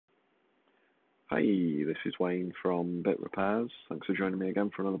Hi, this is Wayne from Bit Repairs. Thanks for joining me again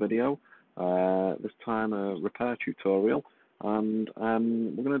for another video. This time a repair tutorial, and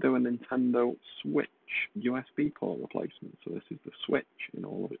we're going to do a Nintendo Switch USB port replacement. So this is the Switch in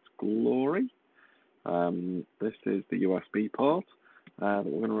all of its glory. This is the USB port that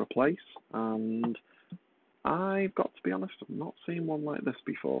we're going to replace, and I've got to be honest, I've not seen one like this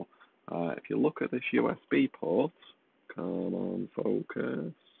before. If you look at this USB port, come on,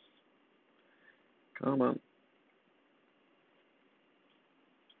 focus. Come on.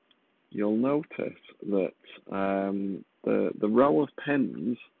 You'll notice that the row of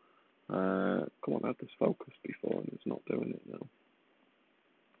pins. Come on, I had this focused before and it's not doing it now.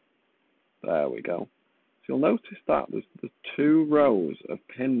 There we go. So you'll notice that there's the two rows of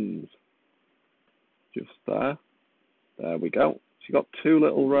pins just there. There we go. So you've got two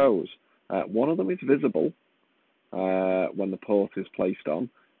little rows. One of them is visible when the port is placed on,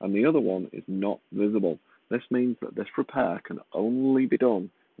 and the other one is not visible. This means that this repair can only be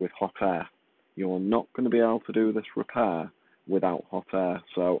done with hot air. You are not going to be able to do this repair without hot air.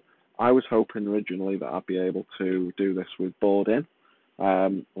 So I was hoping originally that I'd be able to do this with board in.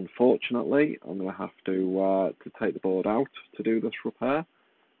 Unfortunately, I'm going to have to take the board out to do this repair.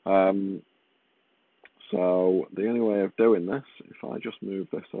 So the only way of doing this, if I just move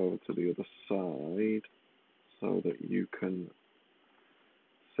this over to the other side so that you can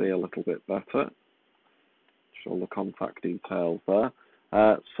see a little bit better, show the contact details there.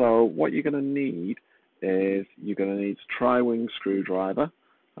 So what you're going to need is you're going to need a tri-wing screwdriver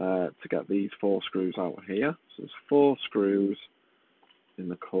to get these 4 screws out here. So there's 4 screws in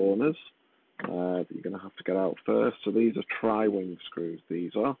the corners that you're going to have to get out first. So these are tri-wing screws.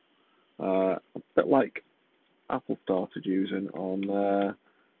 These are a bit like Apple started using on the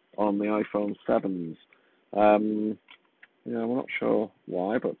iPhone 7s. Yeah, we're not sure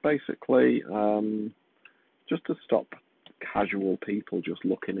why, but basically, just to stop casual people just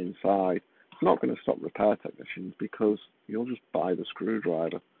looking inside. It's not going to stop repair technicians because you'll just buy the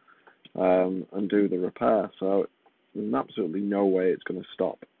screwdriver and do the repair. So there's absolutely no way it's going to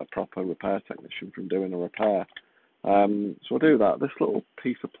stop a proper repair technician from doing a repair. So we'll do that. This little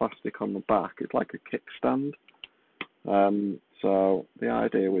piece of plastic on the back is like a kickstand. So the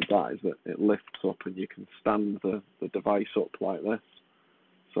idea with that is that it lifts up and you can stand the device up like this.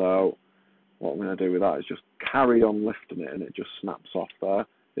 So what I'm going to do with that is just carry on lifting it and it just snaps off there.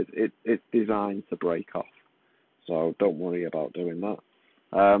 It's designed to break off, so don't worry about doing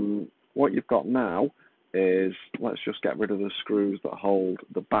that. What you've got now is, let's just get rid of the screws that hold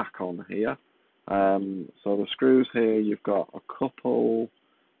the back on here. So the screws here, you've got a couple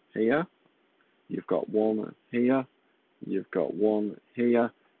here, you've got one here, you've got one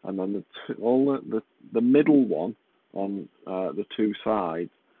here, and then the middle one on the 2 sides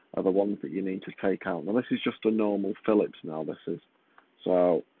are the ones that you need to take out. Now this is just a normal Phillips now, this is.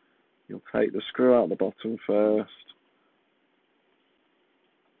 So you'll take the screw out the bottom first,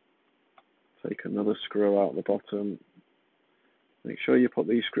 take another screw out the bottom. Make sure you put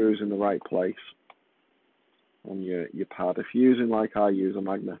these screws in the right place on your pad. If you're using, like I use, a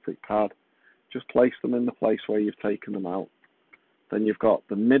magnetic pad, just place them in the place where you've taken them out. Then you've got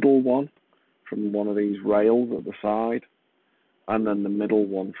the middle one from one of these rails at the side, and then the middle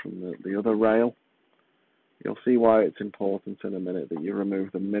one from the other rail. You'll see why it's important in a minute that you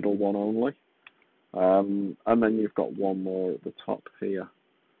remove the middle one only. And then you've got one more at the top here.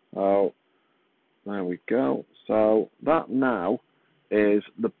 Oh, there we go. So that now is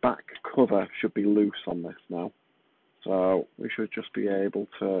the back cover should be loose on this now. So we should just be able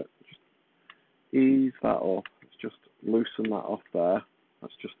to just ease that up. Let's just loosen that off there.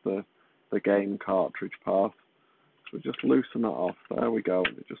 That's just the game cartridge part. So just loosen that off. There we go.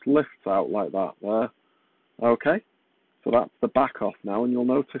 It just lifts out like that there. Okay. So that's the back off now, and you'll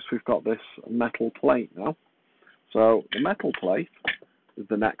notice we've got this metal plate now. So the metal plate is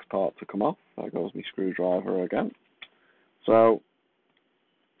the next part to come off. There goes my screwdriver again. So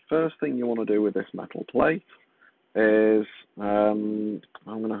first thing you want to do with this metal plate is, I'm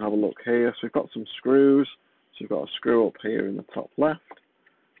going to have a look here. So we've got some screws. So we've got a screw up here in the top left.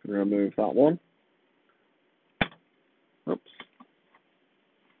 I'm going to remove that one. Oops.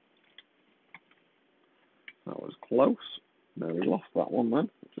 That was close. Nearly lost that one then.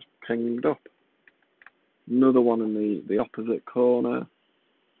 It just pinged up. Another one in the opposite corner.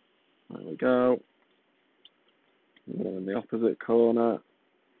 There we go. Another one in the opposite corner.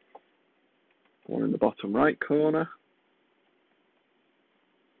 One in the bottom right corner.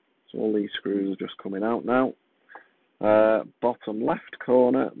 So all these screws are just coming out now. Bottom left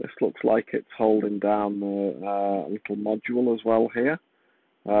corner, this looks like it's holding down the little module as well here.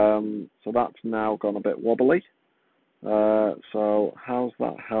 So that's now gone a bit wobbly. So how's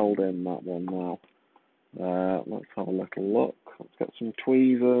that held in, that one now? Let's have a little look. Let's get some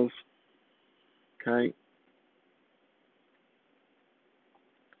tweezers. Okay.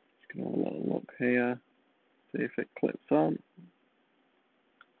 Just gonna have a little look here. See if it clips on.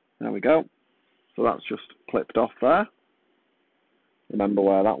 There we go. So that's just clipped off there. Remember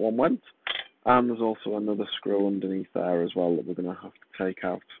where that one went. And there's also another screw underneath there as well that we're going to have to take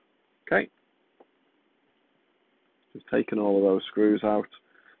out. Okay. Just taking all of those screws out.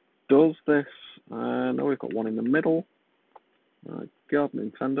 Does this... no, we've got one in the middle. God,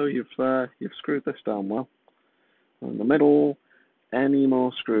 Nintendo, you've screwed this down well. In the middle, any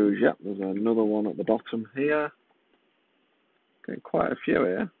more screws? Yep, there's another one at the bottom here. Getting quite a few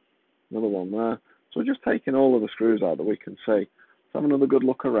here. Another one there. So we're just taking all of the screws out that we can see. Let's have another good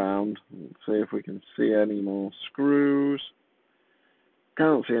look around and see if we can see any more screws.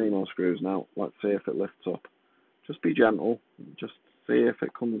 Can't see any more screws now. Let's see if it lifts up. Just be gentle. Just see if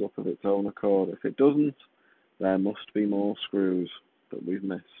it comes up of its own accord. If it doesn't, there must be more screws that we've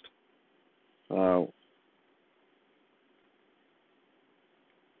missed. So,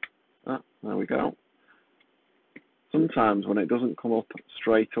 there we go. Sometimes when it doesn't come up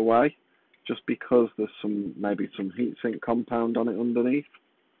straight away, just because there's maybe some heatsink compound on it underneath.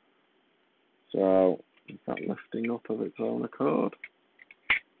 So, is that lifting up of its own accord?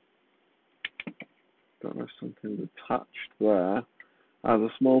 Don't know if something's attached there.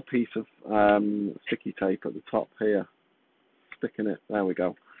 There's a small piece of sticky tape at the top here. Sticking it, there we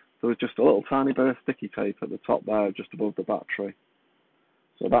go. So there's just a little tiny bit of sticky tape at the top there, just above the battery.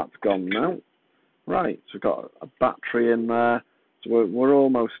 So that's gone now. Right, so we've got a battery in there. So we're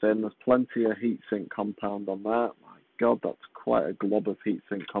almost in. There's plenty of heatsink compound on there. My God, that's quite a glob of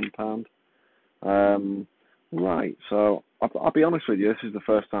heatsink compound. Right, so I'll be honest with you, this is the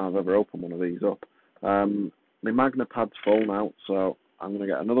first time I've ever opened one of these up. My magna pad's full now, so I'm going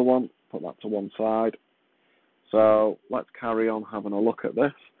to get another one, put that to one side. So let's carry on having a look at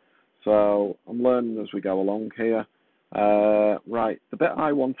this. So I'm learning as we go along here. Right, the bit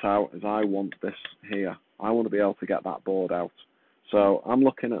I want out is I want this here. I want to be able to get that board out. So I'm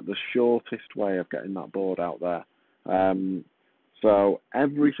looking at the shortest way of getting that board out there. So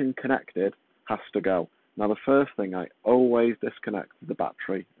everything connected has to go. Now the first thing, I always disconnect the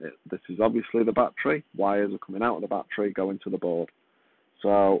battery. This is obviously the battery. Wires are coming out of the battery, going to the board.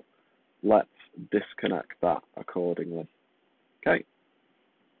 So let's disconnect that accordingly. Okay,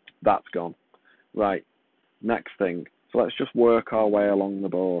 that's gone. Right, next thing. So let's just work our way along the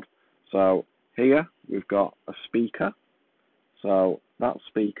board. So here we've got a speaker. So that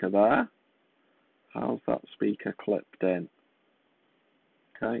speaker there, how's that speaker clipped in?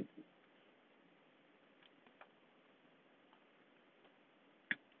 Okay.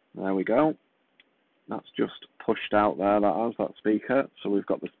 There we go. That's just pushed out there, that has that speaker. So we've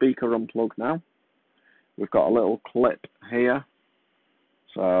got the speaker unplugged now. We've got a little clip here.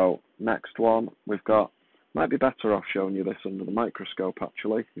 So next one, we've got, might be better off showing you this under the microscope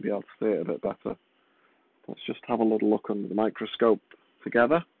actually, you'll be able to see it a bit better. Let's just have a little look under the microscope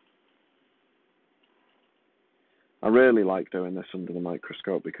together. I really like doing this under the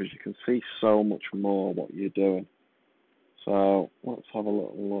microscope because you can see so much more what you're doing. So let's have a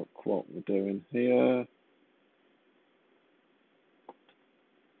little look what we're doing here.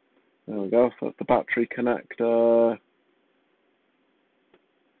 There we go, so that's the battery connector.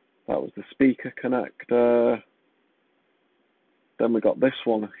 That was the speaker connector. Then we got this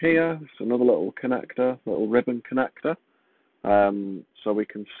one here. It's another little connector, little ribbon connector. So we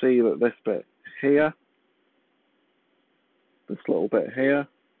can see that this bit here, this little bit here,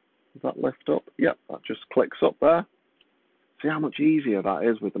 does that lift up? Yep, that just clicks up there. See how much easier that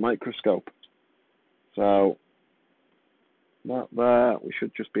is with the microscope. So that there, we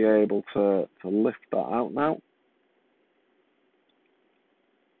should just be able to lift that out now.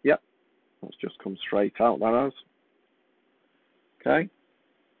 Yep, that's just come straight out there as. Okay.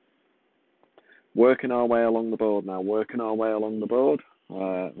 Working our way along the board now, working our way along the board.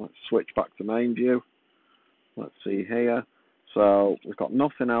 Let's switch back to main view. Let's see here. So we've got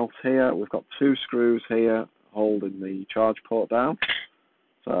nothing else here. We've got two screws here holding the charge port down.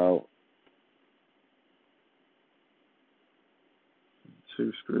 So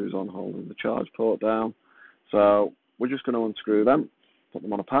two screws on holding the charge port down. So we're just going to unscrew them, put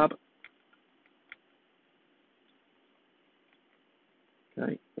them on a pad.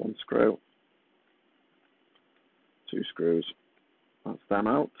 Okay, one screw, two screws, that's them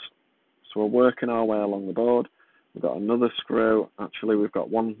out. So we're working our way along the board. We've got another screw, actually we've got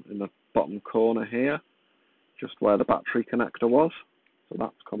one in the bottom corner here, just where the battery connector was. So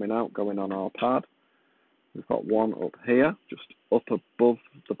that's coming out, going on our pad. We've got one up here, just up above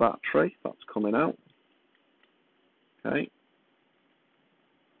the battery. That's coming out. Okay.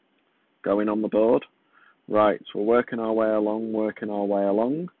 Going on the board. Right, so we're working our way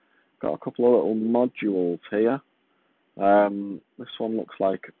along. Got a couple of little modules here. This one looks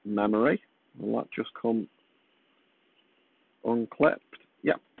like memory. Will that just come unclipped?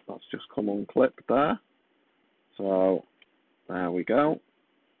 Yep, that's just come unclipped there. So there we go.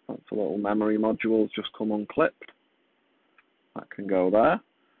 That's a little memory module just come unclipped. That can go there.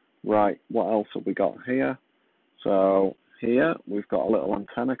 Right, what else have we got here? So here we've got a little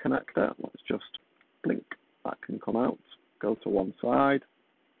antenna connector. Let's just blink. That can come out. Go to one side.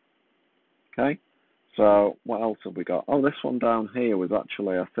 Okay. So what else have we got? Oh, this one down here was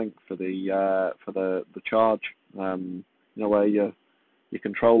actually, I think, for the charge. You know, where your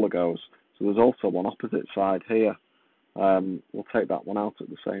controller goes. So there's also one opposite side here. We'll take that one out at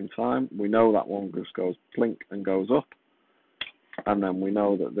the same time. We know that one just goes blink and goes up, and then we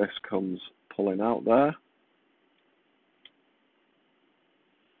know that this comes pulling out there.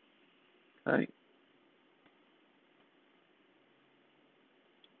 Okay.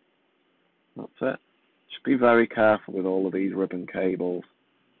 That's it. Just be very careful with all of these ribbon cables.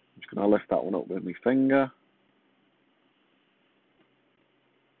 I'm just going to lift that one up with my finger.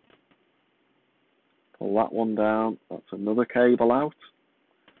 Pull that one down. That's another cable out.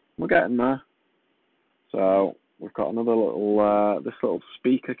 We're getting there. So we've got another little, this little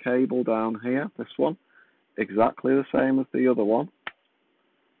speaker cable down here. This one, exactly the same as the other one.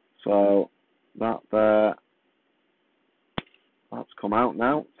 So that there, that's come out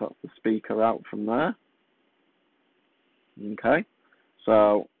now. So that's the speaker out from there. Okay.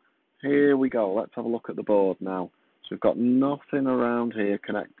 So here we go. Let's have a look at the board now. So we've got nothing around here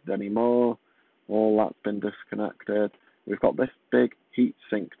connected anymore. All that's been disconnected. We've got this big heat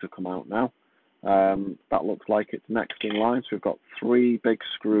sink to come out now. That looks like it's next in line. So we've got 3 big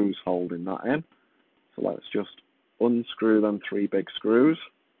screws holding that in. So let's just unscrew them 3 big screws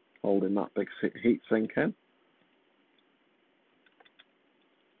holding that big heat sink in.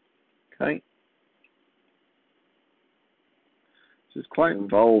 Okay. So it's quite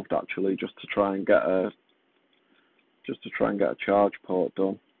involved actually, just to try and get a charge port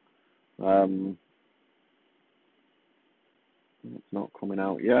done. It's not coming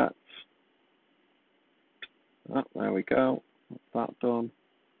out yet. Oh, there we go. That's that done.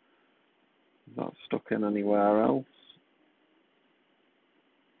 Is that stuck in anywhere else?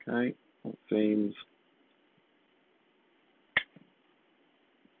 Okay, that seems.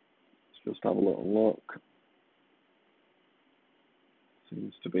 Let's just have a little look.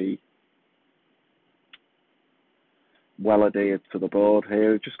 Seems to be well adhered to the board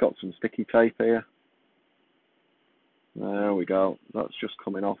here. We've just got some sticky tape here. There we go. That's just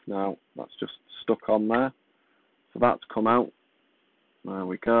coming off now. That's just stuck on there. So that's come out. There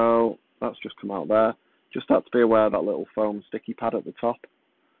we go. That's just come out there. Just have to be aware of that little foam sticky pad at the top.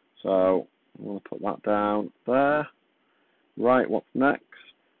 So I'm going to put that down there. Right, what's next?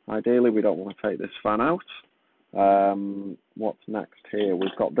 Ideally, we don't want to take this fan out. What's next here?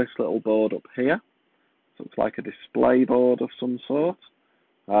 We've got this little board up here. So it's like a display board of some sort.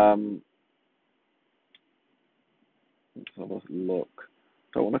 Let's have a look.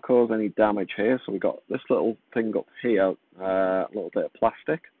 Don't want to cause any damage here, so we've got this little thing up here, a little bit of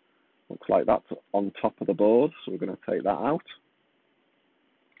plastic. Looks like that's on top of the board, so we're going to take that out.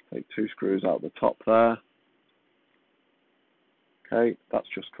 Take 2 screws out the top there. Okay, that's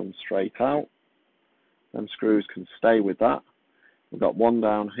just come straight out. Them screws can stay with that. We've got one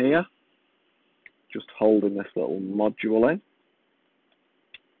down here, just holding this little module in.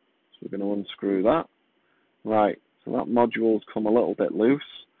 So we're going to unscrew that. Right, so that module's come a little bit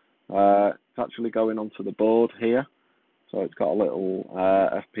loose. It's actually going onto the board here. So it's got a little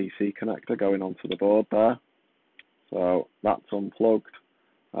FPC connector going onto the board there. So that's unplugged.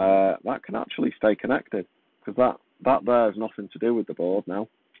 That can actually stay connected, because that there has nothing to do with the board now.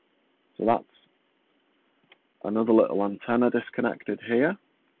 So that's another little antenna disconnected here.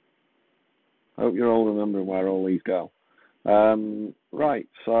 I hope you're all remembering where all these go. Right,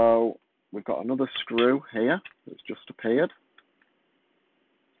 so we've got another screw here that's just appeared.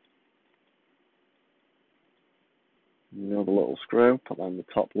 Another little screw, put that in the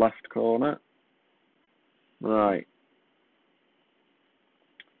top left corner. Right.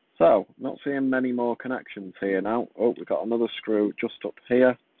 So, not seeing many more connections here now. Oh, we've got another screw just up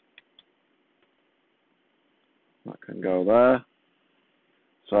here. That can go there.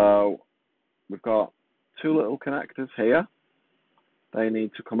 So, we've got 2 little connectors here. They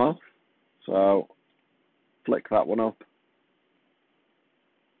need to come off. So, flick that one up.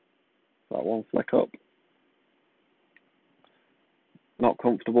 So that one flick up. Not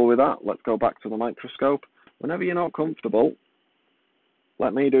comfortable with that, let's go back to the microscope. Whenever you're not comfortable,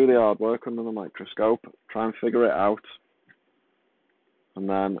 let me do the hard work under the microscope, try and figure it out, and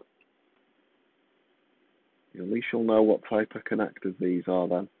then at least you'll know what type of connectors these are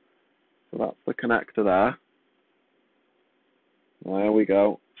then. So that's the connector there. There we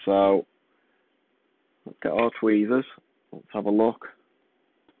go. So let's get our tweezers, let's have a look.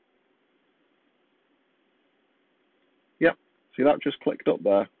 Yep, see that just clicked up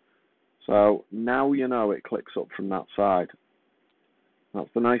there. So now you know it clicks up from that side. That's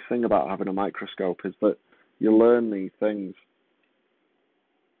the nice thing about having a microscope, is that you learn these things.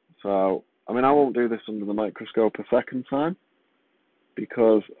 So, I mean, I won't do this under the microscope a second time,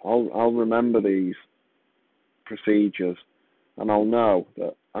 because I'll remember these procedures, and I'll know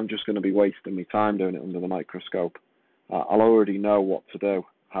that I'm just going to be wasting my time doing it under the microscope. I'll already know what to do,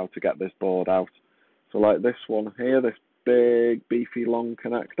 how to get this board out. So like this one here, this big, beefy, long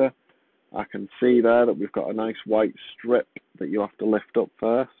connector, I can see there that we've got a nice white strip that you have to lift up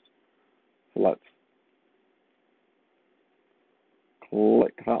first. So let's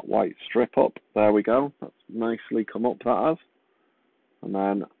click that white strip up. There we go. That's nicely come up, that has. And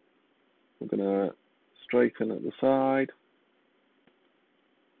then we're going to straighten at the side.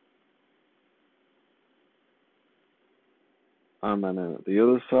 And then at the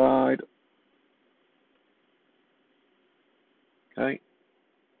other side. Okay.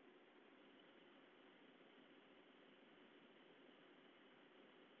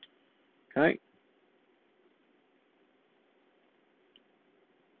 Okay.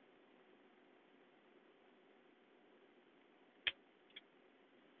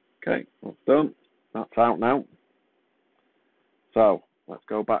 Okay, that's done. That's out now. So let's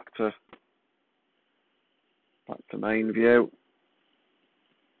go back to main view.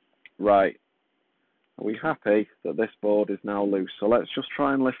 Right. Are we happy that this board is now loose? So let's just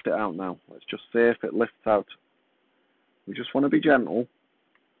try and lift it out now. Let's just see if it lifts out. We just want to be gentle.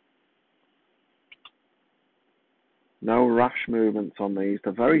 No rash movements on these.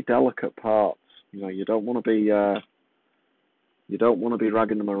 They're very delicate parts. You know, you don't want to be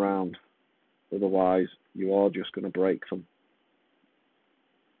dragging them around. Otherwise, you are just going to break them.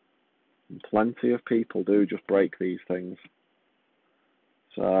 And plenty of people do just break these things.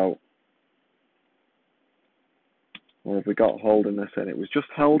 So, what have we got holding this in? It was just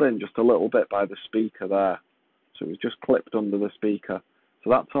held in just a little bit by the speaker there. So it was just clipped under the speaker.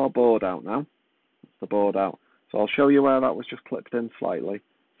 So that's our board out now. That's the board out. So I'll show you where that was just clipped in slightly.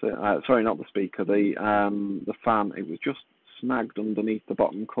 So, sorry, not the speaker, the fan. It was just snagged underneath the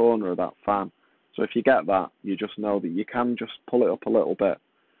bottom corner of that fan. So if you get that, you just know that you can just pull it up a little bit.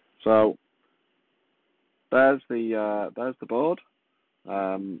 So there's the board.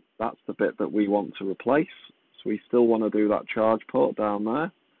 That's the bit that we want to replace. So we still want to do that charge port down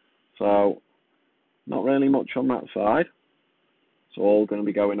there. So not really much on that side. It's all going to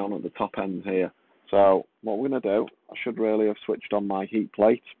be going on at the top end here. So what we're going to do, I should really have switched on my heat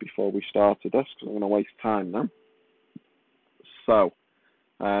plate before we started this, because I'm going to waste time now. So,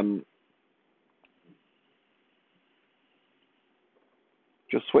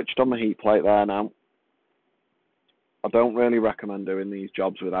 just switched on the heat plate there now. I don't really recommend doing these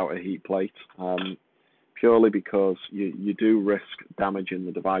jobs without a heat plate, purely because you do risk damaging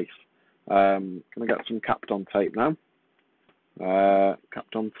the device. Going to get some Kapton tape now.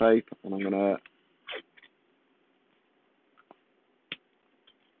 Kapton tape, and I'm going to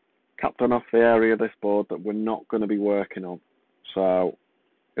Kapton off the area of this board that we're not going to be working on. So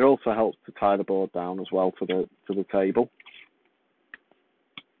it also helps to tie the board down as well to the table.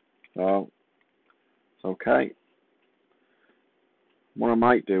 So it's okay. What I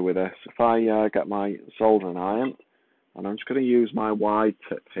might do with this, if I get my soldering iron, and I'm just going to use my wide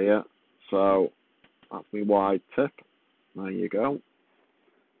tip here. So that's my wide tip. There you go.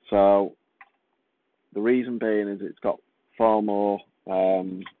 So the reason being is it's got far more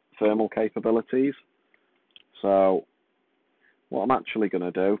thermal capabilities. So what I'm actually going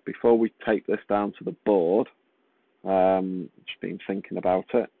to do, before we take this down to the board, just been thinking about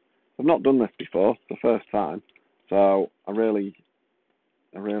it. I've not done this before, it's the first time, so I really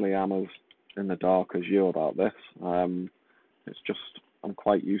am as in the dark as you about this. It's just, I'm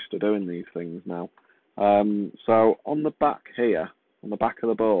quite used to doing these things now. So on the back here, on the back of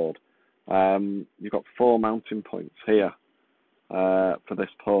the board, you've got 4 mounting points here for this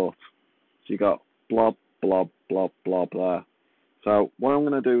port. So you've got blob, blob, blob, blob there. So what I'm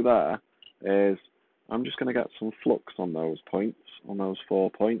going to do there is I'm just going to get some flux on those points, on those 4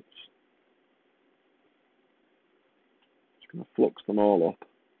 points. Just going to flux them all up.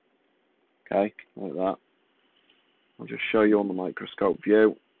 Okay, like that. I'll just show you on the microscope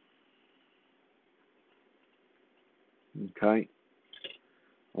view. Okay,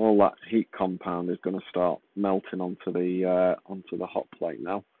 all that heat compound is going to start melting onto the hot plate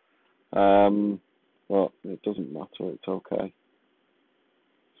now. But it doesn't matter, it's okay.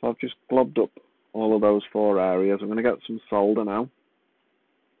 So I've just globbed up all of those 4 areas. I'm going to get some solder now.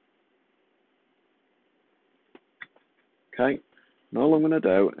 Okay, and all I'm going to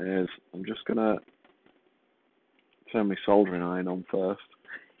do is I'm just going to turn my soldering iron on first.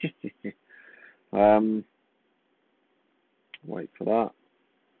 Wait for that.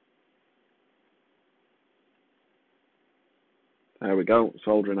 There we go,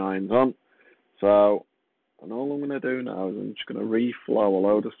 soldering iron's on. So, and all I'm going to do now is I'm just going to reflow a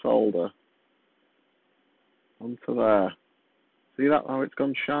load of solder onto there. See that, how it's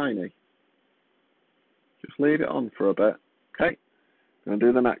gone shiny? Just leave it on for a bit. Okay, I'm going to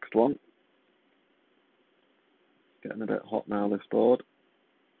do the next one. It's getting a bit hot now, this board.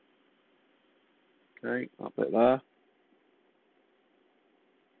 Okay, that bit there.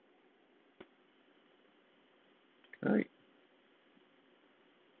 Okay.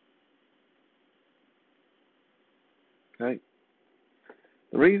 Okay.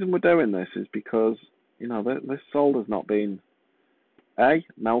 The reason we're doing this is because, you know, this solder's not been, A,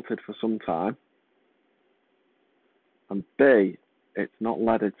 melted for some time, and B, it's not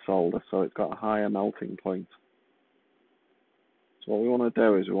leaded solder, so it's got a higher melting point. So what we want to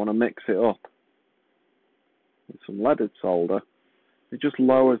do is we want to mix it up with some leaded solder. It just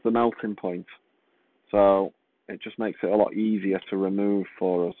lowers the melting point, so it just makes it a lot easier to remove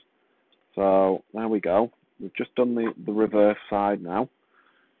for us. So there we go. We've just done the reverse side now.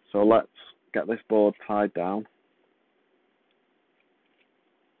 So let's get this board tied down.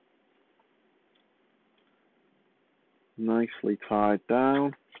 Nicely tied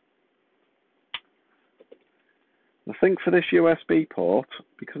down. I think for this USB port,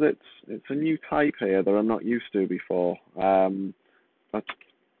 because it's a new type here that I'm not used to before, I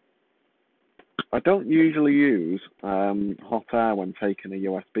don't usually use hot air when taking a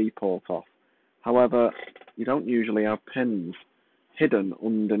USB port off. However, you don't usually have pins hidden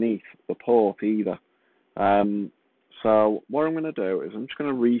underneath the port either. So what I'm going to do is I'm just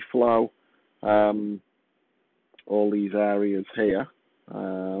going to reflow all these areas here.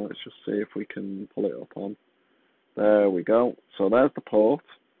 Let's just see if we can pull it up on. There we go. So there's the port.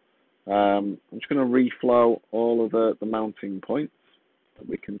 I'm just going to reflow all of the mounting points that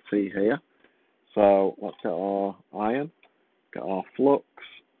we can see here. So let's get our iron, get our flux,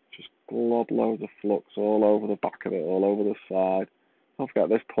 just glob loads of flux all over the back of it, all over the side. Don't forget,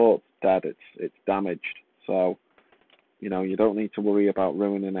 this port's dead, it's damaged, so you know, you don't need to worry about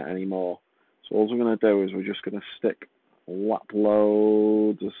ruining it anymore. So all we're going to do is we're just going to stick lap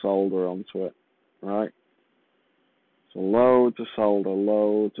loads of solder onto it, right? So loads of solder,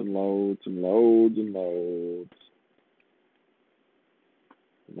 loads and loads and loads and loads.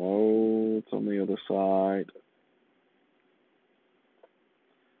 Loads on the other side.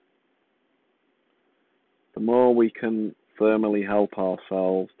 The more we can thermally help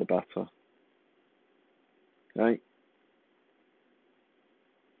ourselves, the better. Okay.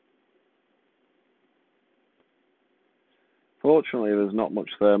 Fortunately, there's not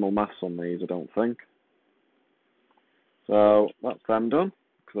much thermal mass on these, I don't think. So that's them done,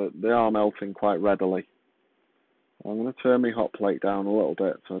 because they are melting quite readily. I'm going to turn my hot plate down a little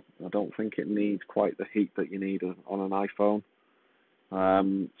bit, so I don't think it needs quite the heat that you need on an iPhone.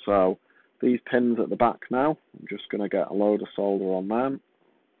 So these pins at the back now, I'm just going to get a load of solder on them.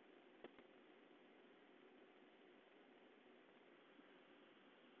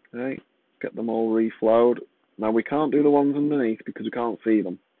 Okay, get them all reflowed. Now we can't do the ones underneath because we can't see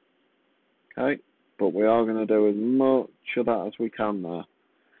them. Okay, but we are going to do as much of that as we can there.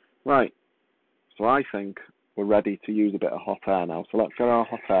 Right, so I think we're ready to use a bit of hot air now. So let's get our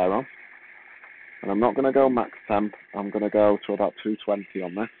hot air on. And I'm not going to go max temp, I'm going to go to about 220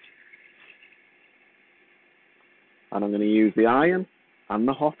 on this. And I'm going to use the iron and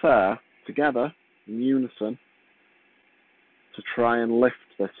the hot air together in unison to try and lift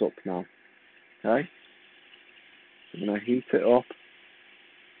this up now. Okay? I'm going to heat it up.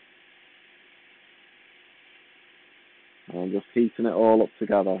 And I'm just heating it all up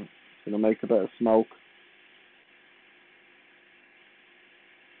together. It's going to make a bit of smoke.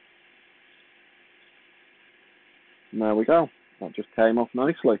 And there we go. That just came off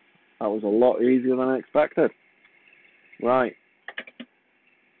nicely. That was a lot easier than I expected. Right.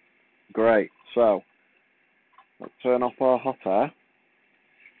 Great. So, let's turn off our hot air.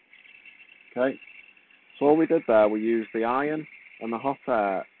 Okay. So all we did there, we used the iron and the hot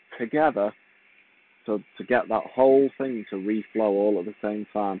air together to get that whole thing to reflow all at the same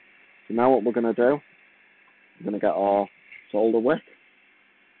time. So now what we're going to do, we're going to get our solder wick.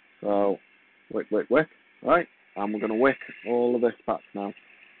 So wick, right? And we're going to wick all of this back now.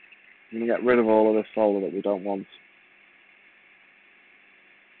 I'm going to get rid of all of this solder that we don't want.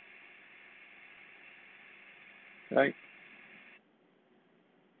 Okay.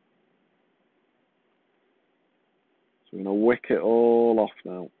 So we're going to wick it all off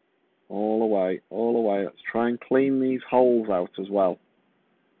now. All the way, all the way. Let's try and clean these holes out as well.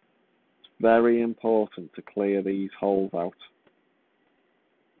 It's very important to clear these holes out.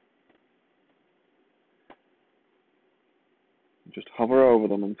 Just hover over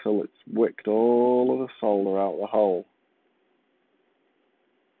them until it's wicked all of the solder out the hole.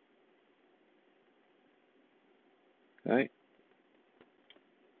 Okay.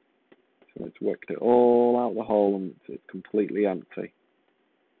 So it's wicked it all out the hole and it's completely empty.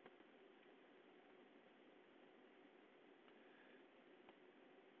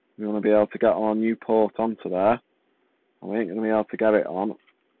 We want to be able to get our new port onto there, and we ain't going to be able to get it on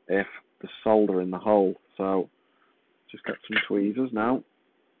if there's solder in the hole. So just get some tweezers now.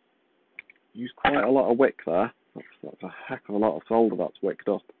 Use quite a lot of wick there. That's a heck of a lot of solder that's wicked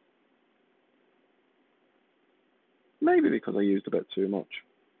up. Maybe because I used a bit too much,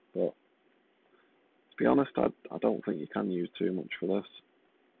 but to be honest, I don't think you can use too much for this.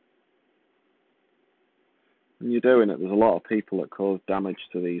 When you're doing it, there's a lot of people that cause damage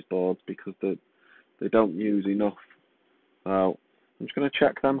to these boards because they don't use enough. So I'm just going to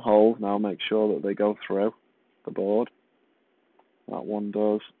check them holes now, make sure that they go through the board. That one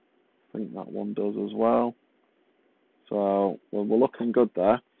does. I think that one does as well. So we're looking good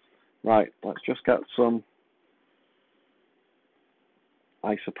there. Right, let's just get some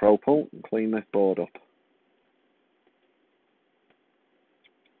isopropyl and clean this board up.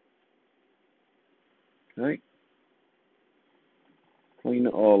 Okay. Clean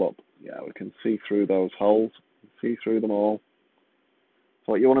it all up. Yeah, we can see through those holes. See through them all.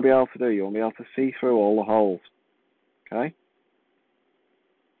 So what you want to be able to do, you want to be able to see through all the holes. Okay?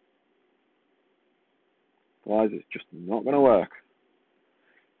 Otherwise it's just not going to work.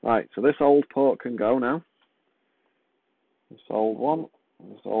 Right, so this old port can go now. This old one.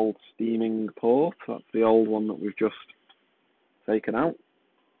 This old steaming port. That's the old one that we've just taken out.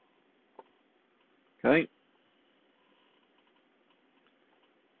 Okay.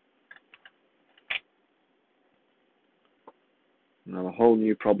 Now a whole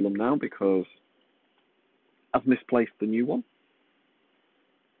new problem now because I've misplaced the new one.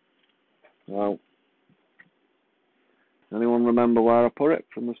 Well, anyone remember where I put it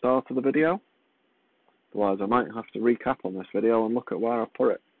from the start of the video? Otherwise I might have to recap on this video and look at where I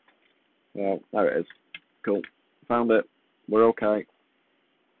put it. Well, there it is. Cool. Found it. We're okay.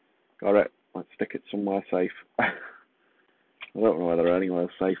 Got it. Let's stick it somewhere safe. I don't know whether anywhere's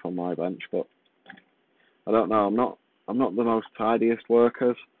safe on my bench, but I don't know. I'm not the most tidiest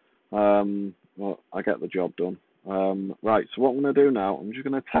workers. Well, I get the job done. Right, so what I'm going to do now, I'm just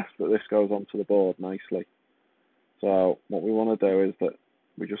going to test that this goes onto the board nicely. So what we want to do is that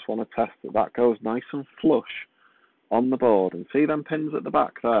we just want to test that that goes nice and flush on the board. And see them pins at the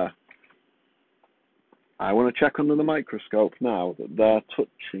back there? I want to check under the microscope now that they're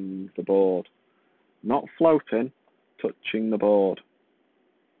touching the board. Not floating, touching the board.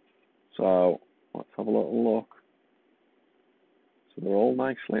 So let's have a little look. So they're all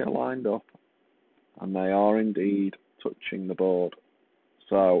nicely aligned up. And they are indeed touching the board.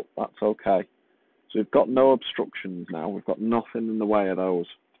 So that's okay. So we've got no obstructions now. We've got nothing in the way of those.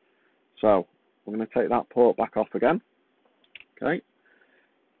 So we're going to take that port back off again. Okay.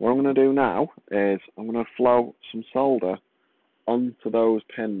 What I'm going to do now is I'm going to flow some solder onto those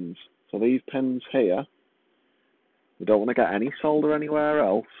pins. So these pins here, we don't want to get any solder anywhere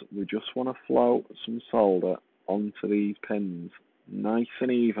else. We just want to flow some solder onto these pins nice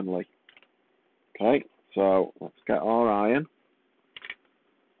and evenly. Okay, so let's get our iron.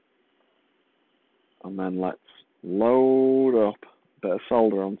 And then let's load up a bit of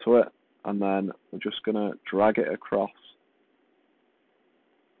solder onto it. And then we're just going to drag it across.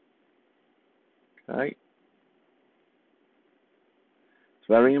 Okay. It's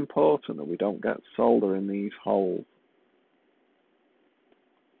very important that we don't get solder in these holes.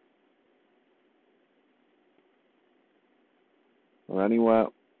 Or anywhere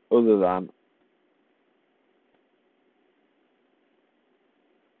other than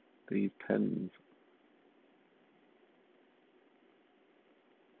these pins.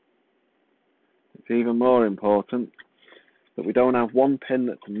 It's even more important that we don't have one pin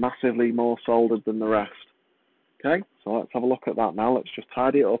that's massively more soldered than the rest. Okay? So let's have a look at that now. Let's just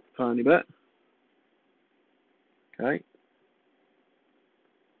tidy it up a tiny bit. Okay.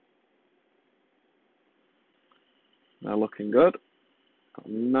 Now looking good. Got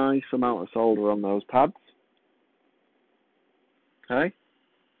a nice amount of solder on those pads. Okay.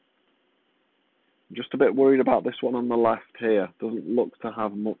 I'm just a bit worried about this one on the left here. Doesn't look to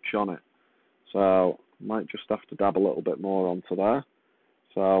have much on it. So might just have to dab a little bit more onto there.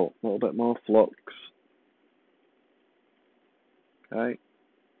 So a little bit more flux. Okay.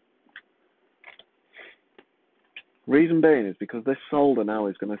 Reason being is because this solder now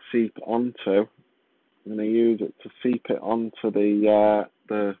is going to seep onto. I'm going to use it to seep it onto the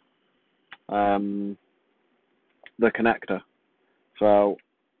connector. So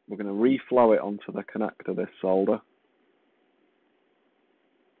we're going to reflow it onto the connector, this solder.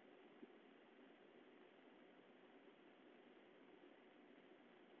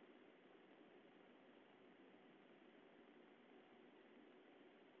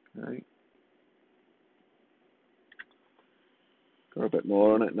 Okay. Got a bit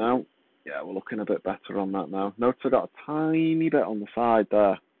more on it now. Yeah, we're looking a bit better on that now. Notice I got a tiny bit on the side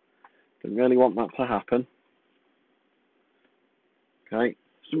there. Didn't really want that to happen. Okay,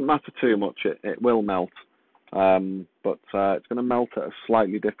 doesn't matter too much. It will melt, but it's going to melt at a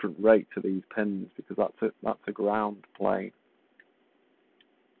slightly different rate to these pins because that's a ground plane.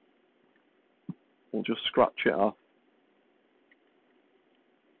 We'll just scratch it off.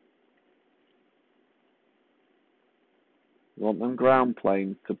 We want them ground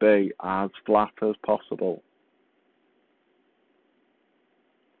planes to be as flat as possible.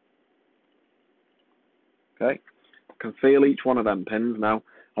 Okay, I can feel each one of them pins now.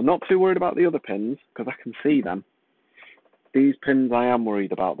 I'm not too worried about the other pins because I can see them. These pins I am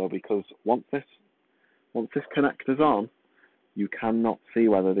worried about though, because once this connector's on, you cannot see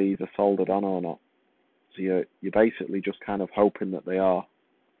whether these are soldered on or not. So you're basically just kind of hoping that they are.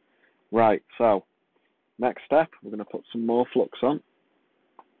 Right, so next step, we're going to put some more flux on.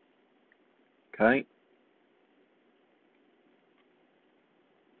 Okay.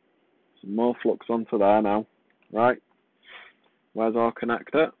 Some more flux onto there now. Right. Where's our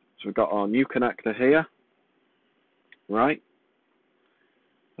connector? So we've got our new connector here. Right.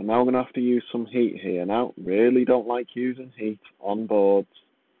 And now we're going to have to use some heat here. Now, really don't like using heat on boards.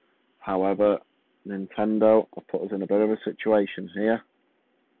 However, Nintendo have put us in a bit of a situation here.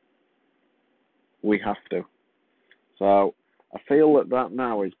 We have to. So I feel that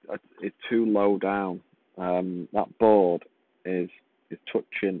now is too low down. That board is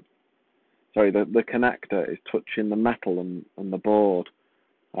touching. Sorry, the connector is touching the metal, and the board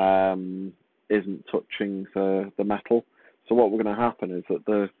isn't touching the metal. So what we're going to happen is that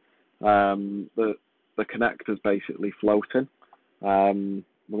the connector's basically floating. We're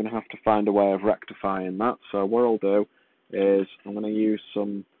going to have to find a way of rectifying that. So what I'll do is I'm going to use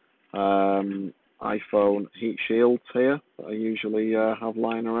some iPhone heat shields here that I usually have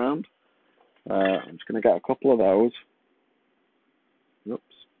lying around. I'm just going to get a couple of those. Oops.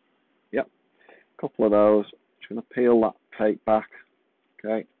 Yep. A couple of those. Just going to peel that tape back.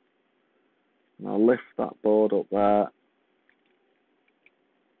 Okay. And I'll lift that board up there.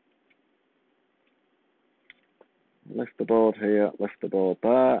 Lift the board here, lift the board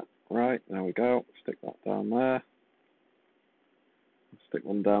there. Right, there we go. Stick that down there. Stick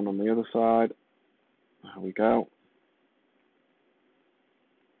one down on the other side. There we go.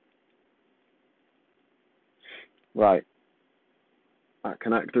 Right. That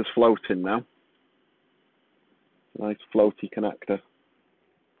connector's floating now. Nice floaty connector.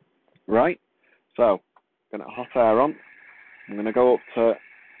 Right. So, gonna hot air on. I'm gonna go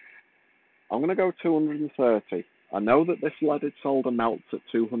 230. I know that this leaded solder melts at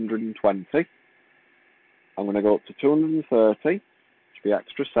 220. I'm going to go up to 230 to be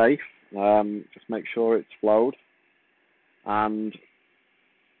extra safe. Just make sure it's flowed. And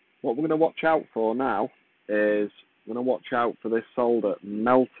what we're going to watch out for now is we're going to watch out for this solder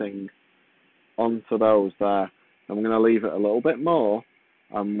melting onto those there. And we're going to leave it a little bit more,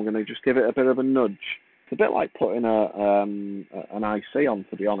 and we're going to just give it a bit of a nudge. It's a bit like putting an IC on,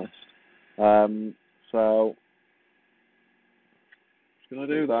 to be honest. So just going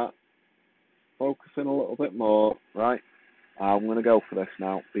to do that. Focusing a little bit more. Right. I'm going to go for this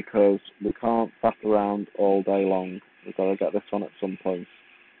now because we can't faff around all day long. We've got to get this on at some point.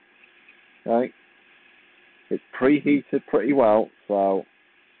 Okay. It's preheated pretty well, so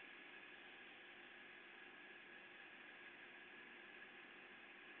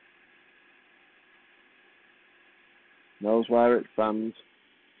knows where it stands.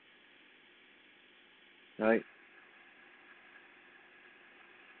 Okay.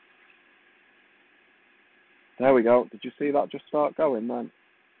 There we go. Did you see that just start going then?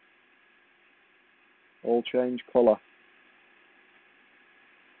 All change colour.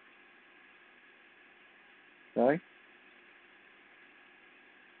 Okay.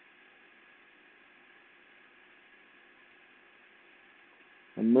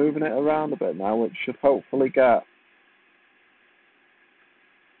 I'm moving it around a bit now, which should hopefully get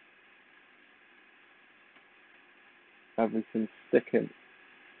everything sticking.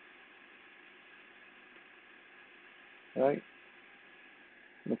 Okay.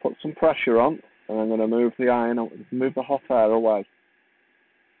 I'm going to put some pressure on, and I'm going to move the iron, move the hot air away.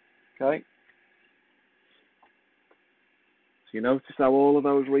 Okay. So you notice how all of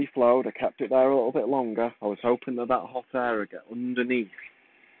those reflowed. I kept it there a little bit longer. I was hoping that that hot air would get underneath,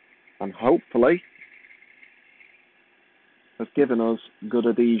 and hopefully has given us good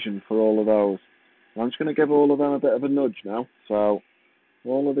adhesion for all of those. I'm just going to give all of them a bit of a nudge now. So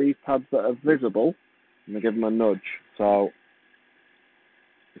all of these pads that are visible, I'm going to give them a nudge. So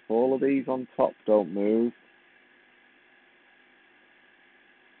if all of these on top don't move,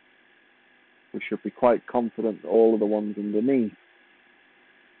 we should be quite confident that all of the ones underneath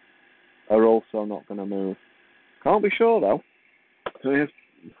are also not going to move. Can't be sure though. So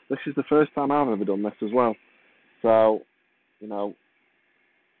this is the first time I've ever done this as well. So, you know,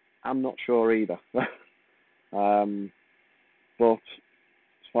 I'm not sure either. But as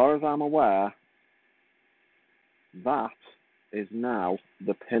far as I'm aware, that is now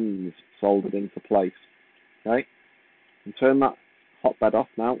the pins soldered into place. Okay, and turn that hotbed off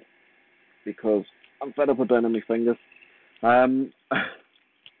now because I'm fed up with burning my fingers. Can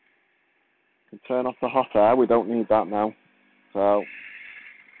turn off the hot air. We don't need that now. So,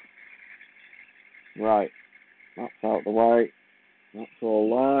 right, that's out of the way. That's all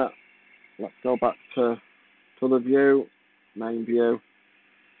there. Let's go back to the view, main view.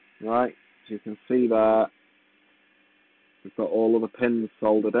 Right, so you can see there, we've got all of the pins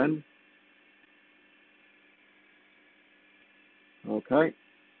soldered in. Okay,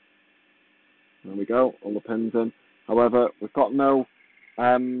 there we go, all the pins in. However, we've got no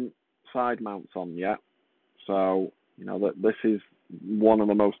side mounts on yet. So, you know, that this is one of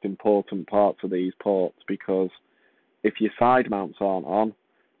the most important parts of these ports, because if your side mounts aren't on,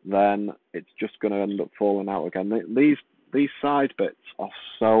 then it's just going to end up falling out again. These side bits are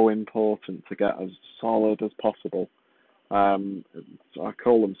so important to get as solid as possible. I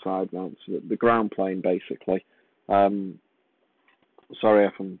call them side mounts, the ground plane basically. Sorry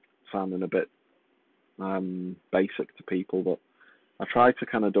if I'm sounding a bit basic to people, but I try to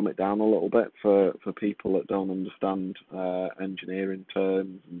kind of dumb it down a little bit for people that don't understand engineering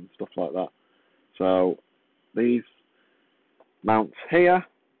terms and stuff like that. So these mounts here,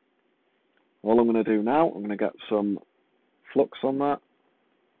 all I'm going to do now, I'm going to get some flux on that,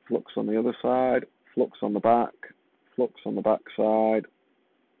 flux on the other side, flux on the back, flux on the back side.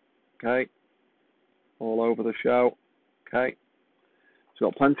 Okay, all over the show. Okay, so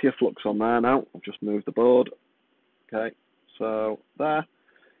got plenty of flux on there now. I've just moved the board. Okay, so there.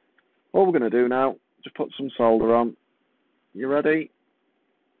 All we're going to do now, just put some solder on. You ready?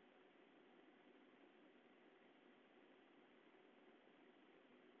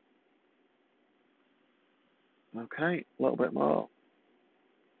 Okay, a little bit more.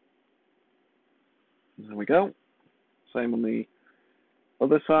 There we go. Same on the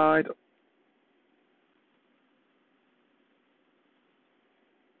other side.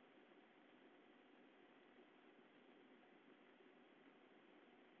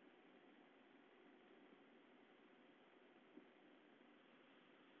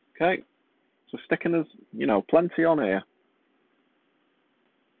 Okay, so sticking us, you know, plenty on here.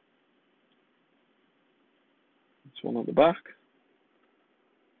 This one at the back.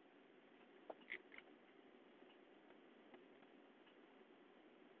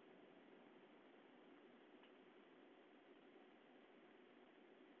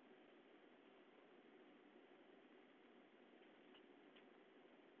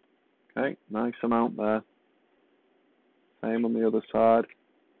 Okay, nice amount there. Same on the other side.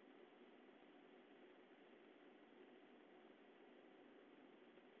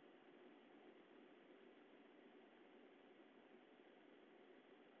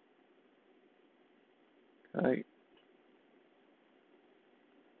 Okay,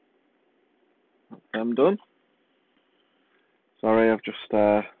 that's them done. Sorry, I've just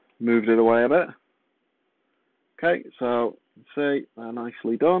moved it away a bit. Okay, so you can see they're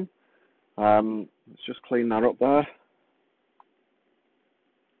nicely done. Let's just clean that up there.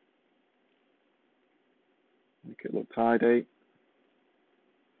 Make it look tidy.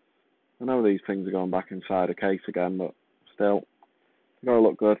 I know these things are going back inside a case again, but still, they've got to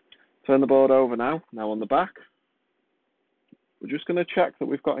look good. Turn the board over now. Now on the back, we're just going to check that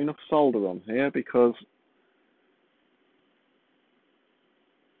we've got enough solder on here, because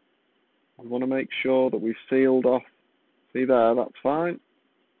we want to make sure that we've sealed off. See there, that's fine.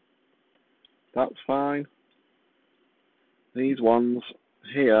 That's fine. These ones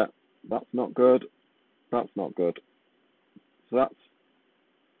here, that's not good. That's not good. So that's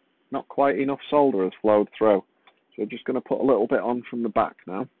not quite enough solder has flowed through. So we're just going to put a little bit on from the back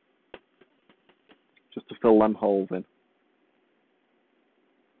now, just to fill them holes in.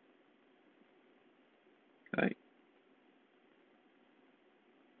 Okay.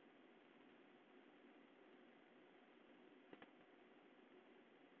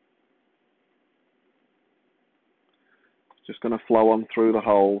 Just going to flow on through the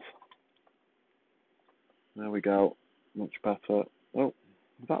holes. There we go. Much better. Oh,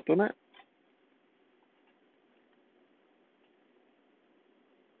 has that done it?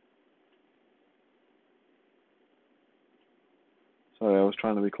 Sorry, I was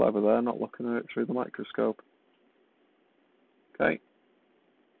trying to be clever there, not looking at it through the microscope. Okay.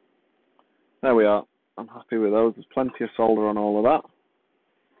 There we are. I'm happy with those. There's plenty of solder on all of that.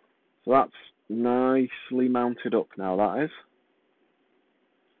 So that's nicely mounted up now, that is.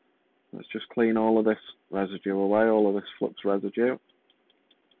 Let's just clean all of this residue away, all of this flux residue.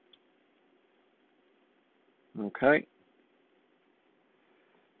 Okay.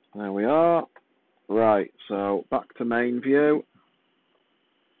 There we are. Right, so back to main view.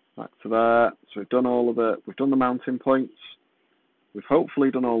 Back to there. So we've done the mounting points. We've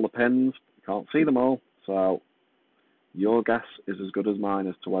hopefully done all the pins. Can't see them all, so your guess is as good as mine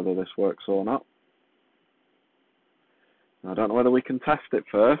as to whether this works or not. I don't know whether we can test it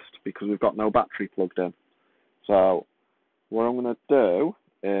first, because we've got no battery plugged in. So what I'm going to do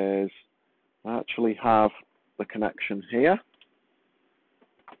is I actually have the connection here.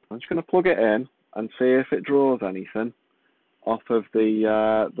 I'm just going to plug it in and see if it draws anything off of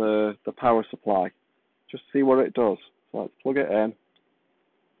the power supply. Just see what it does. So let's plug it in,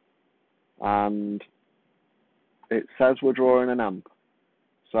 and it says we're drawing an amp.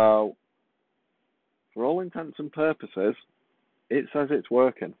 So for all intents and purposes, it says it's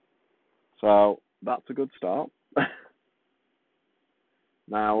working. So that's a good start.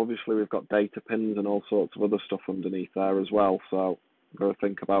 Now, obviously, we've got data pins and all sorts of other stuff underneath there as well, so I've got to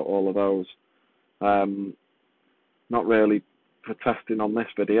think about all of those. Not really for testing on this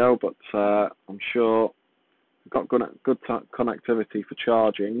video, but I'm sure we've got good connectivity for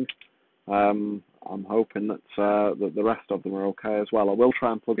charging. I'm hoping that the rest of them are okay as well. I will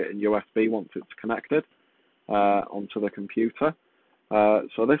try and plug it in USB once it's connected onto the computer.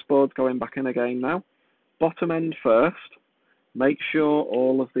 So this board's going back in again now. Bottom end first. Make sure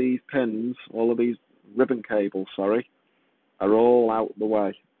all of these pins, all of these ribbon cables, sorry, are all out the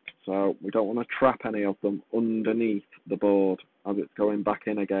way. So we don't want to trap any of them underneath the board as it's going back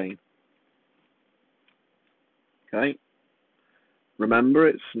in again. Okay. Remember,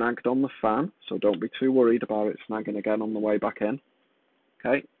 it's snagged on the fan, so don't be too worried about it snagging again on the way back in.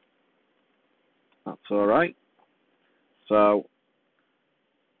 Okay. That's all right. So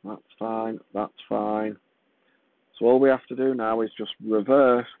that's fine. That's fine. So all we have to do now is just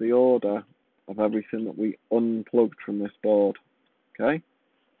reverse the order of everything that we unplugged from this board. Okay?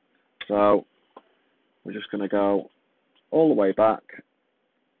 So we're just going to go all the way back.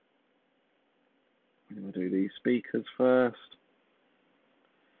 I'm going to do these speakers first.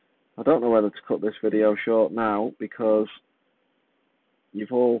 I don't know whether to cut this video short now, because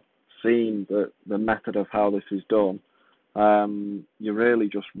you've all seen the method of how this is done. You're really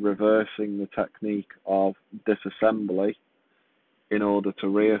just reversing the technique of disassembly in order to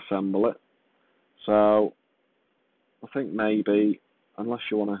reassemble it. So I think maybe, unless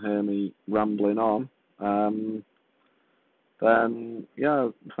you want to hear me rambling on, then yeah,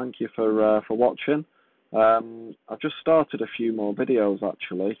 thank you for watching. I've just started a few more videos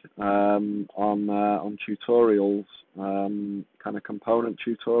actually on tutorials, kind of component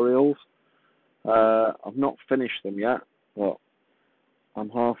tutorials. I've not finished them yet, but I'm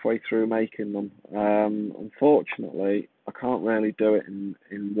halfway through making them. Unfortunately, I can't really do it in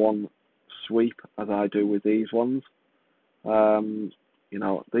one sweep as I do with these ones. You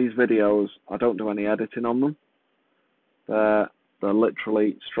know, these videos, I don't do any editing on them. They're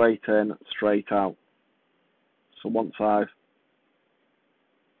literally straight in, straight out. So once I've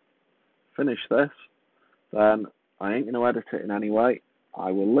finished this, then I ain't going to edit it in any way.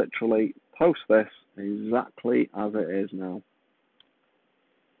 I will literally post this exactly as it is now.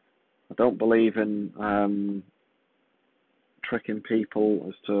 I don't believe in tricking people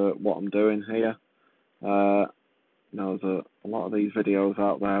as to what I'm doing here. You know, there's a lot of these videos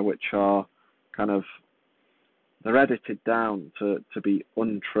out there which are kind of they're edited down to be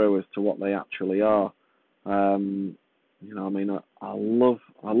untrue as to what they actually are. You know, I mean, I love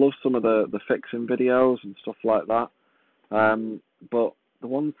some of the fixing videos and stuff like that. But the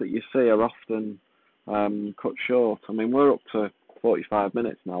ones that you see are often cut short. I mean, we're up to 45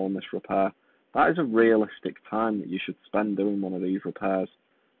 minutes now on this repair. That is a realistic time that you should spend doing one of these repairs.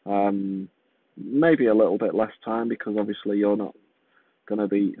 Maybe a little bit less time, because obviously you're not going to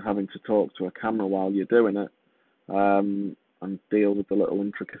be having to talk to a camera while you're doing it, and deal with the little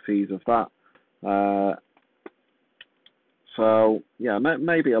intricacies of that. So yeah,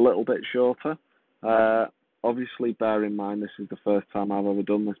 maybe a little bit shorter. Obviously, bear in mind this is the first time I've ever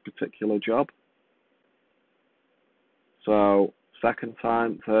done this particular job. So second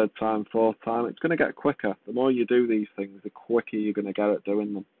time, third time, fourth time, it's going to get quicker. The more you do these things, the quicker you're going to get at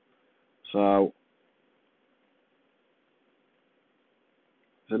doing them. So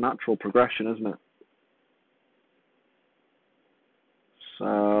it's a natural progression, isn't it?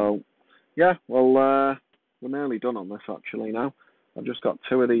 So yeah, well, we're nearly done on this actually now. I've just got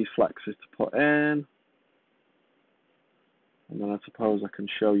 2 of these flexes to put in. And then I suppose I can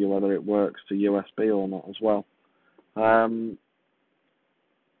show you whether it works to USB or not as well.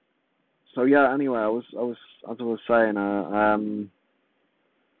 So yeah, anyway, as I was saying,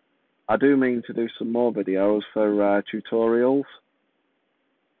 I do mean to do some more videos for tutorials.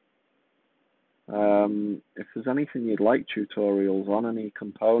 If there's anything you'd like tutorials on, any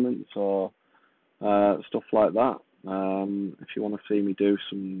components or stuff like that, if you want to see me do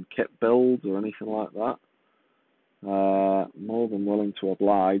some kit builds or anything like that, more than willing to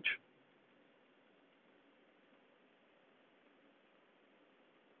oblige.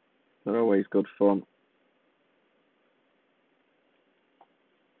 They're always good fun.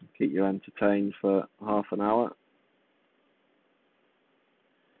 Keep you entertained for half an hour.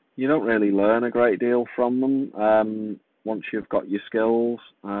 You don't really learn a great deal from them once you've got your skills,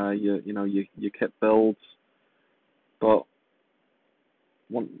 your kit builds. But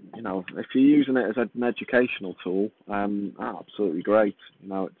you know, if you're using it as an educational tool, absolutely great. You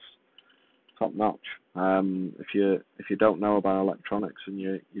know, it's top notch. If you don't know about electronics and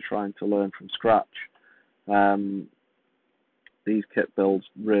you're trying to learn from scratch, these kit builds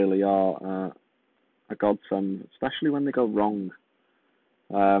really are a godsend, especially when they go wrong.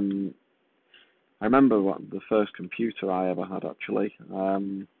 I remember the first computer I ever had actually,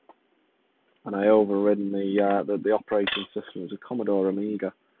 and I overridden the operating system. It was a Commodore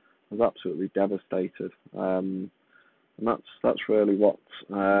Amiga. I was absolutely devastated, and that's really what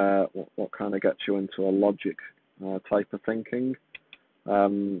kind of gets you into a logic type of thinking,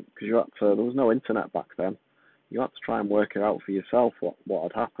 because there was no internet back then. You had to try and work it out for yourself what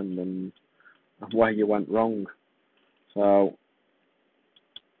had happened and where you went wrong. So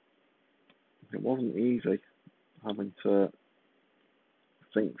it wasn't easy having to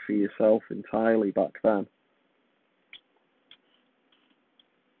think for yourself entirely back then.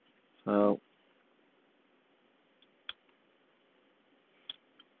 So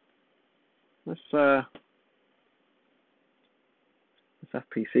this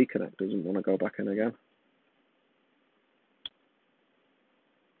FPC connector doesn't want to go back in again.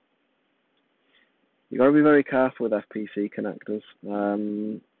 You've got to be very careful with FPC connectors.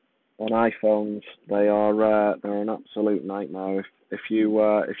 On iPhones, they're an absolute nightmare. If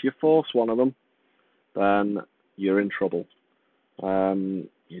you force one of them, then you're in trouble.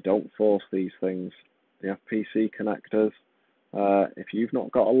 You don't force these things. The FPC connectors, if you've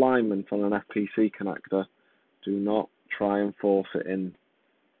not got alignment on an FPC connector, do not try and force it in.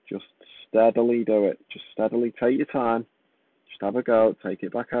 Just steadily do it. Just steadily take your time. Just have a go, take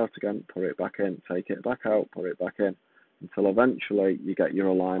it back out again, put it back in, take it back out, put it back in, until eventually you get your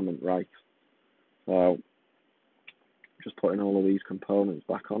alignment right. So, just putting all of these components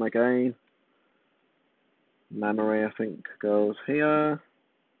back on again. Memory, I think, goes here,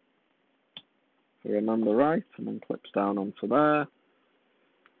 if I remember right, and then clips down onto there.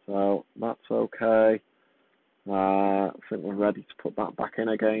 So, that's okay. I think we're ready to put that back in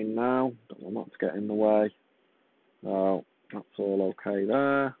again now. Don't want that to get in the way. So, that's all okay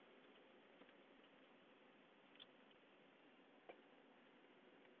there.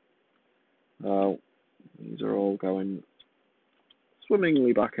 So these are all going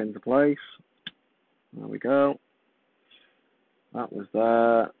swimmingly back into place. There we go. That was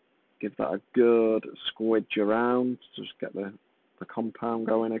there. Give that a good squidge around to just get the compound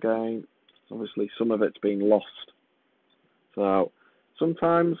going again. Obviously some of it's been lost. So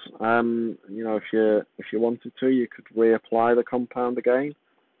sometimes, you know, if you wanted to, you could reapply the compound again.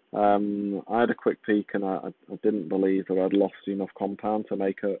 I had a quick peek and I didn't believe that I'd lost enough compound to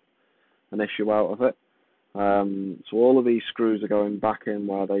make an issue out of it. So all of these screws are going back in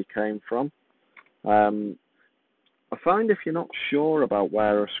where they came from. I find if you're not sure about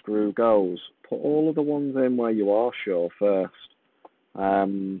where a screw goes, put all of the ones in where you are sure first.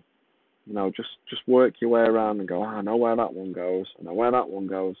 You know, just work your way around and go, I know where that one goes, I know where that one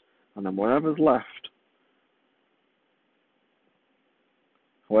goes, and then wherever's left,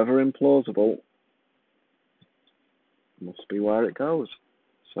 however implausible, must be where it goes.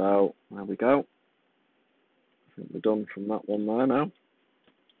 So there we go. I think we're done from that one there now.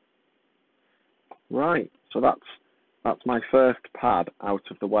 Right, so that's my first pad out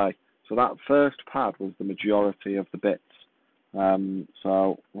of the way. So that first pad was the majority of the bits.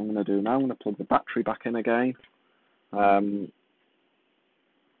 So what I'm going to do now, I'm going to plug the battery back in again.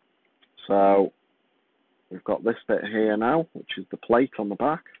 So we've got this bit here now, which is the plate on the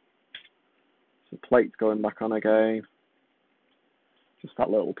back. So the plate's going back on again. Just that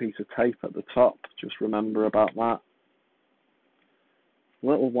little piece of tape at the top, just remember about that.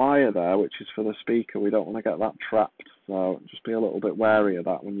 Little wire there, which is for the speaker, we don't want to get that trapped, so just be a little bit wary of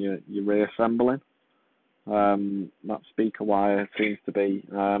that when you're reassembling. That speaker wire seems to be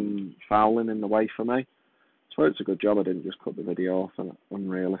fouling in the way for me. So it's a good job I didn't just cut the video off in an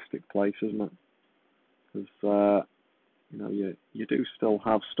unrealistic place, isn't it? Because you know, you do still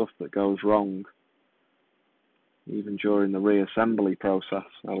have stuff that goes wrong, even during the reassembly process.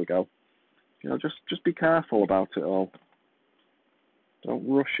 There we go. You know, just be careful about it all. Don't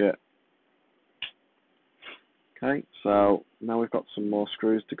rush it. Okay, so now we've got some more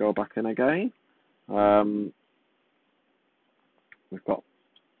screws to go back in again. We've got,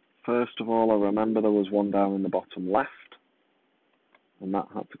 first of all, I remember there was one down in the bottom left, and that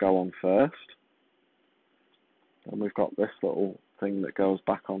had to go on first. And we've got this little thing that goes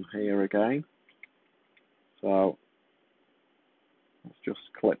back on here again. So it's just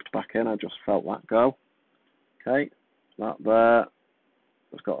clipped back in, I just felt that go. Okay, that there.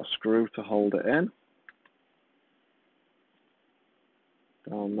 It's got a screw to hold it in.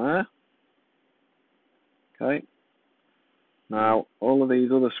 Down there. Okay. Now, all of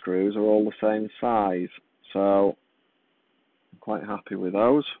these other screws are all the same size, so I'm quite happy with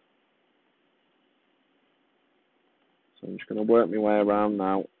those. So I'm just going to work my way around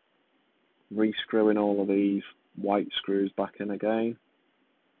now, re-screwing all of these white screws back in again.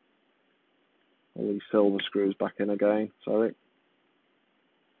 All these silver screws back in again, sorry.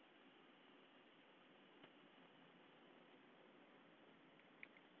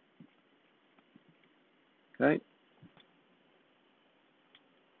 Okay.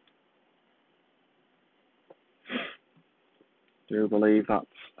 Do believe that's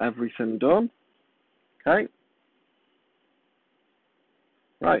everything done. Okay.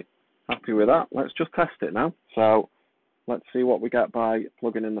 Right. Happy with that. Let's just test it now. So let's see what we get by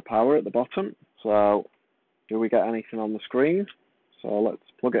plugging in the power at the bottom. So do we get anything on the screen? So let's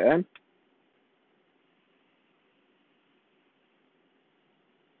plug it in.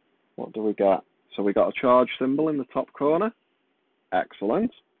 What do we get? So we got a charge symbol in the top corner.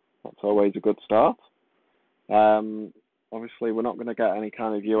 Excellent. That's always a good start. Obviously, we're not going to get any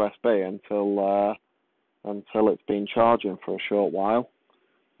kind of USB until it's been charging for a short while.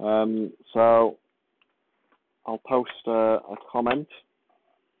 So I'll post a comment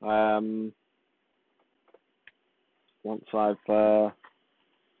once I've.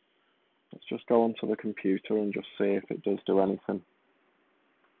 Let's just go onto the computer and just see if it does do anything.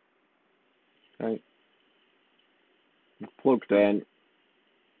 Okay. Plugged in.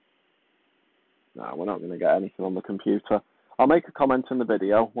 No, we're not going to get anything on the computer. I'll make a comment in the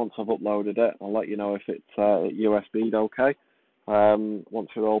video once I've uploaded it. I'll let you know if it's USB'd okay once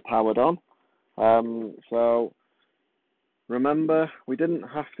we're all powered on. So remember, we didn't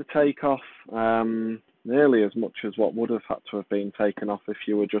have to take off nearly as much as what would have had to have been taken off if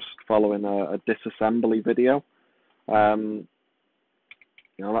you were just following a disassembly video.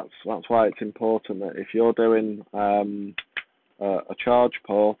 You know, that's why it's important that if you're doing a charge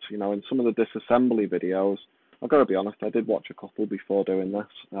port, you know, in some of the disassembly videos, I've got to be honest, I did watch a couple before doing this,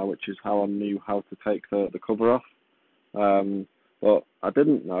 which is how I knew how to take the cover off. But I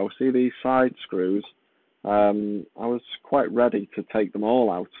didn't know. See these side screws? I was quite ready to take them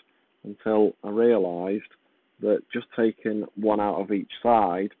all out until I realised that just taking one out of each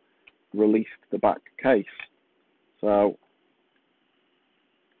side released the back case. So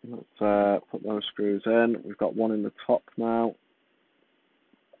let's put those screws in. We've got one in the top now.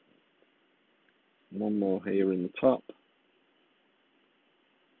 One more here in the top.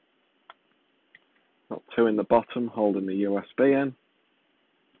 Got two in the bottom holding the USB in.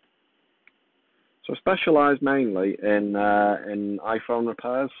 So I specialise mainly in iPhone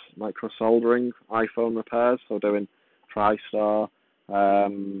repairs, micro soldering iPhone repairs, so doing TriStar,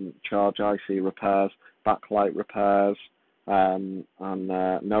 charge IC repairs, backlight repairs, and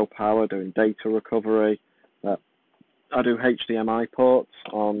no power, doing data recovery. I do HDMI ports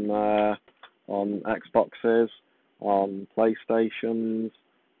on Xboxes, on PlayStations,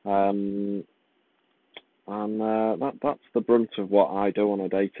 and that's the brunt of what I do on a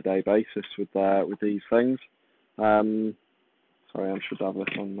day-to-day basis with these things. Sorry, I should have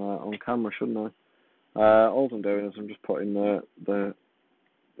this on camera, shouldn't I? All I'm doing is I'm just putting the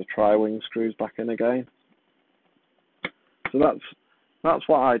tri-wing screws back in again. So that's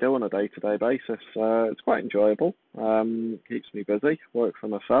what I do on a day-to-day basis. It's quite enjoyable. Keeps me busy. Work for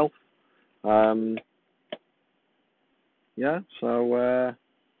myself. Yeah. So,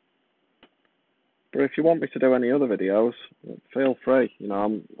 but if you want me to do any other videos, feel free. You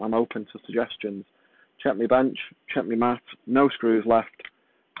know, I'm open to suggestions. Check my bench. Check my mat. No screws left.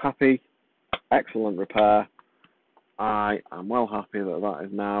 Happy. Excellent repair. I am well happy that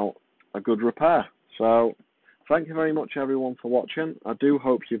is now a good repair. So, thank you very much everyone for watching. I do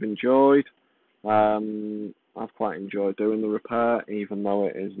hope you've enjoyed. I've quite enjoyed doing the repair, even though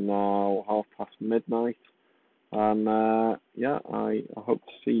it is now midnight. And yeah, I hope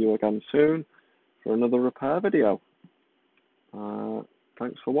to see you again soon for another repair video.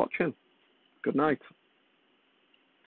 Thanks for watching. Good night.